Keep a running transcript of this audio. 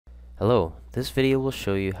Hello, this video will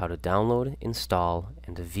show you how to download, install,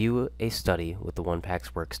 and to view a study with the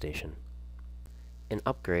OnePacs Workstation. An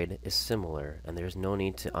upgrade is similar and there is no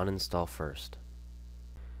need to uninstall first.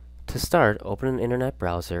 To start, open an internet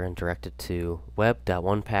browser and direct it to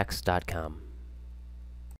web.onepacs.com.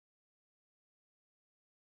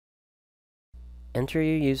 Enter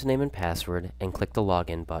your username and password and click the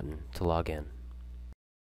Login button to log in.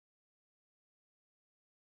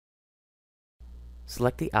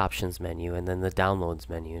 Select the Options menu and then the Downloads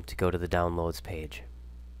menu to go to the Downloads page.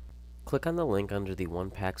 Click on the link under the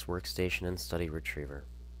OnePacs Workstation and Study Retriever.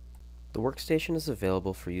 The workstation is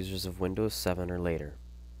available for users of Windows 7 or later.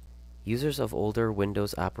 Users of older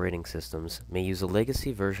Windows operating systems may use a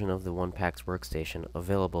legacy version of the OnePacs Workstation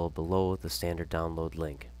available below the standard download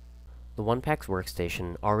link. The OnePacs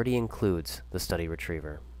Workstation already includes the Study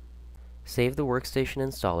Retriever. Save the workstation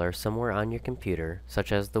installer somewhere on your computer,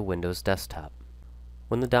 such as the Windows desktop.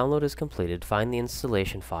 When the download is completed, find the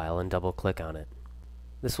installation file and double-click on it.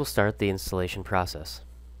 This will start the installation process.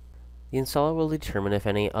 The installer will determine if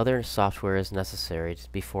any other software is necessary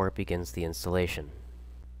before it begins the installation.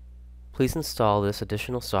 Please install this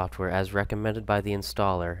additional software as recommended by the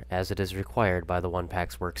installer, as it is required by the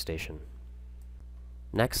OnePacs Workstation.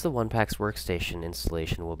 Next, the OnePacs Workstation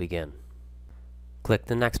installation will begin. Click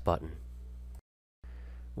the Next button.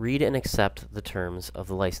 Read and accept the terms of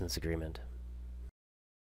the license agreement.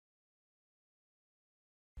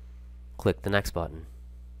 Click the Next button.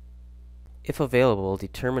 If available,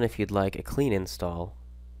 determine if you'd like a clean install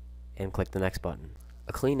and click the Next button.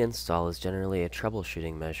 A clean install is generally a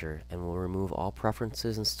troubleshooting measure and will remove all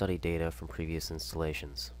preferences and study data from previous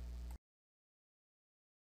installations.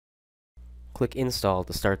 Click Install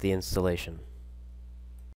to start the installation.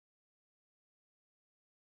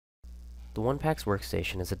 The OnePacs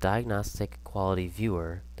Workstation is a diagnostic quality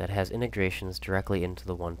viewer that has integrations directly into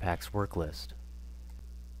the OnePacs Worklist.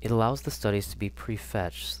 It allows the studies to be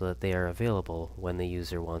prefetched so that they are available when the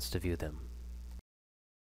user wants to view them.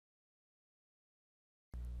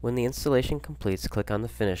 When the installation completes, click on the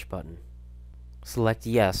Finish button. Select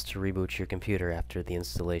Yes to reboot your computer after the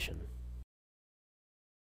installation.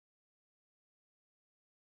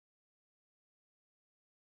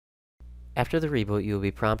 After the reboot, you will be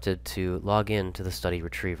prompted to log in to the Study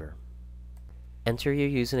Retriever. Enter your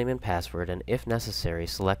username and password, and if necessary,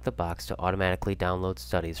 select the box to automatically download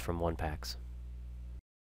studies from OnePacs.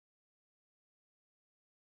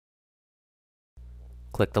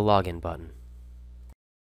 Click the Login button.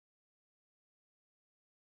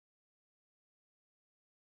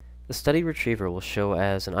 The Study Retriever will show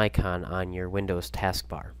as an icon on your Windows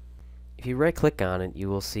taskbar. If you right-click on it, you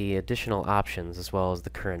will see additional options as well as the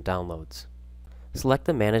current downloads. Select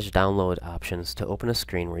the Manage Download options to open a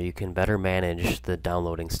screen where you can better manage the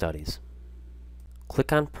downloading studies.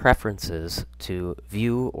 Click on Preferences to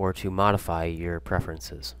view or to modify your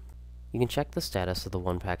preferences. You can check the status of the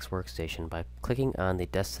OnePacs Workstation by clicking on the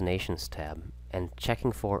Destinations tab and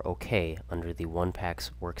checking for OK under the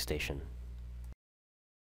OnePacs Workstation.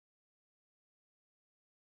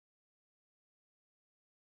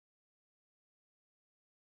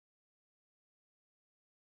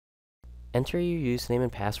 Enter your username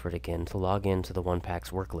and password again to log in to the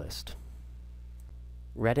OnePacs Worklist.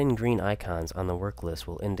 Red and green icons on the worklist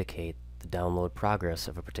will indicate the download progress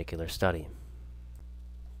of a particular study.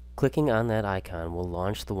 Clicking on that icon will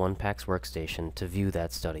launch the OnePacs Workstation to view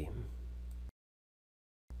that study.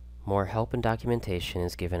 More help and documentation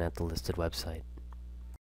is given at the listed website.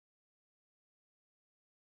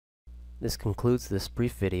 This concludes this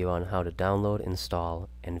brief video on how to download, install,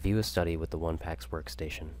 and view a study with the OnePacs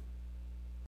Workstation.